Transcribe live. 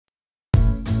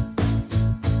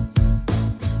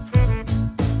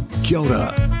Kia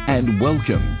ora, and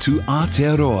welcome to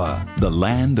Aotearoa, the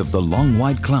land of the long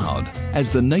white cloud,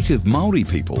 as the native Maori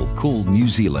people call New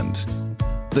Zealand.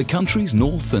 The country's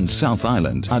North and South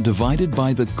Island are divided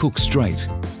by the Cook Strait.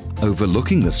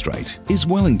 Overlooking the strait is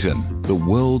Wellington, the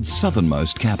world's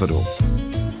southernmost capital.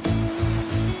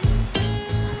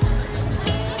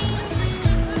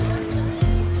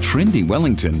 Trendy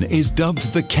Wellington is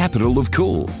dubbed the capital of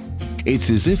cool.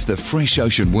 It's as if the fresh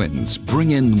ocean winds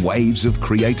bring in waves of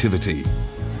creativity.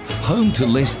 Home to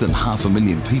less than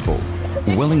 500,000 people,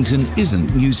 Wellington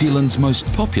isn't New Zealand's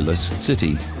most populous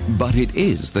city, but it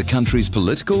is the country's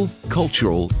political,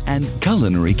 cultural and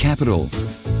culinary capital.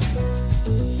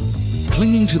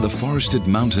 Clinging to the forested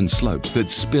mountain slopes that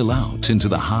spill out into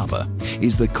the harbour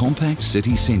is the compact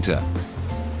city centre.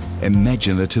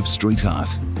 Imaginative street art,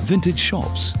 vintage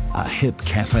shops, a hip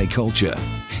cafe culture,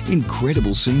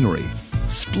 incredible scenery,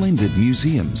 splendid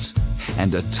museums,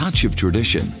 and a touch of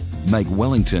tradition make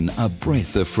Wellington a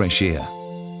breath of fresh air.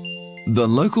 The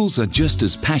locals are just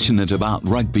as passionate about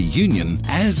rugby union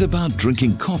as about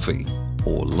drinking coffee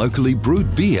or locally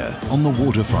brewed beer on the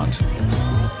waterfront.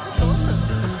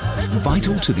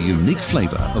 Vital to the unique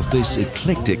flavour of this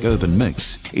eclectic urban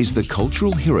mix is the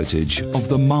cultural heritage of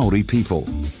the Maori people.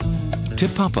 Te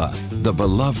Papa, the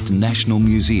beloved National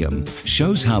Museum,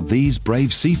 shows how these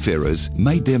brave seafarers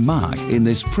made their mark in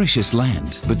this precious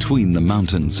land between the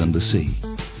mountains and the sea.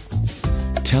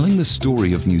 Telling the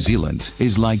story of New Zealand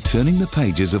is like turning the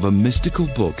pages of a mystical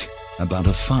book about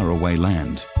a faraway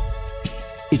land.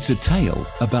 It's a tale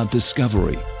about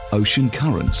discovery, ocean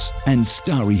currents and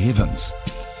starry heavens,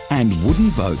 and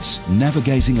wooden boats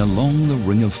navigating along the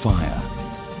Ring of Fire.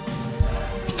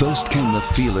 First came the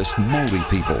fearless Maori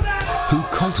people, who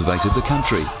cultivated the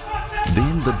country,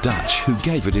 then the Dutch, who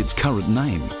gave it its current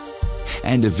name,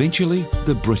 and eventually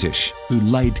the British, who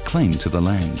laid claim to the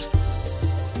land.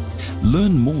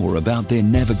 Learn more about their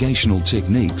navigational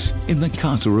techniques in the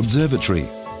Carter Observatory.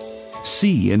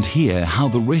 See and hear how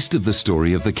the rest of the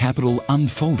story of the capital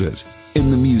unfolded in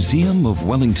the Museum of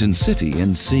Wellington City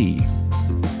and Sea.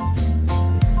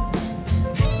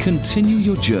 Continue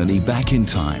your journey back in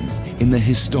time in the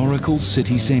historical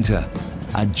city centre,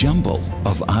 a jumble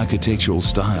of architectural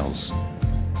styles.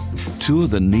 Tour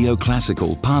the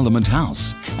neoclassical Parliament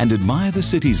House and admire the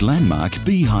city's landmark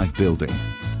Beehive building.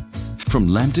 From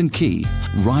Lambton Quay,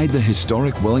 ride the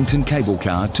historic Wellington cable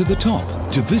car to the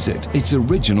top to visit its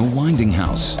original winding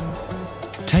house.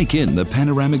 Take in the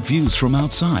panoramic views from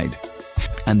outside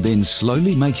and then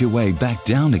slowly make your way back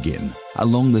down again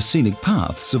along the scenic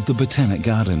paths of the Botanic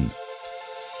Garden.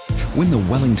 When the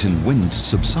Wellington winds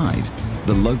subside,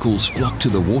 the locals flock to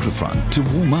the waterfront to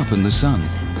warm up in the sun.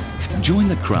 Join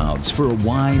the crowds for a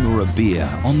wine or a beer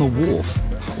on the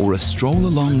wharf or a stroll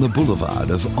along the boulevard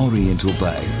of Oriental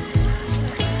Bay.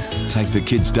 Take the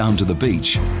kids down to the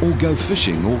beach or go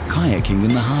fishing or kayaking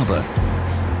in the harbour.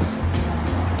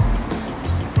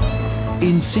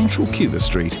 In central Cuba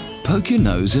Street, poke your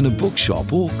nose in a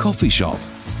bookshop or coffee shop.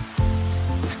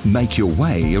 Make your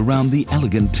way around the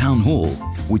elegant town hall,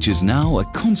 which is now a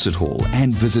concert hall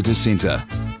and visitor centre.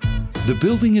 The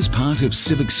building is part of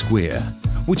Civic Square,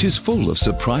 which is full of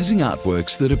surprising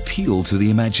artworks that appeal to the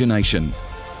imagination.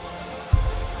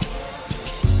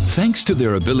 Thanks to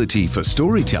their ability for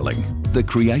storytelling, the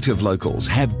creative locals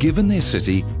have given their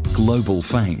city global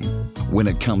fame when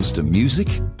it comes to music,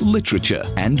 literature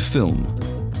and film.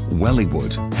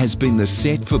 Wellywood has been the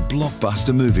set for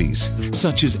blockbuster movies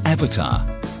such as Avatar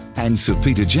and Sir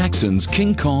Peter Jackson's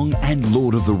King Kong and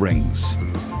Lord of the Rings.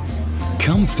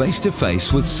 Come face to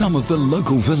face with some of the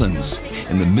local villains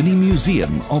in the mini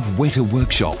museum of Weta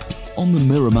Workshop on the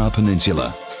Miramar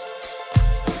Peninsula.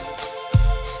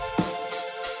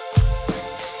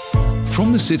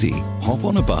 From the city, hop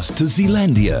on a bus to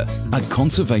Zealandia, a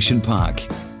conservation park.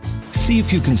 See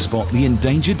if you can spot the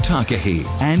endangered takahe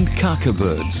and kaka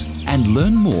birds and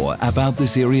learn more about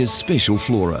this area's special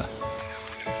flora.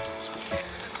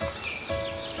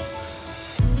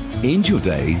 End your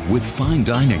day with fine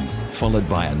dining, followed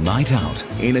by a night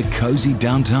out in a cosy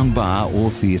downtown bar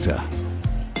or theatre.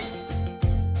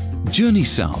 Journey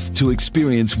south to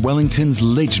experience Wellington's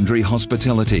legendary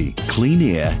hospitality, clean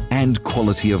air and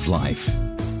quality of life.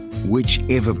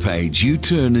 Whichever page you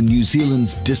turn in New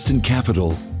Zealand's distant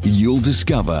capital, you'll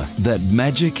discover that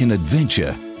magic and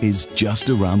adventure is just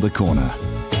around the corner.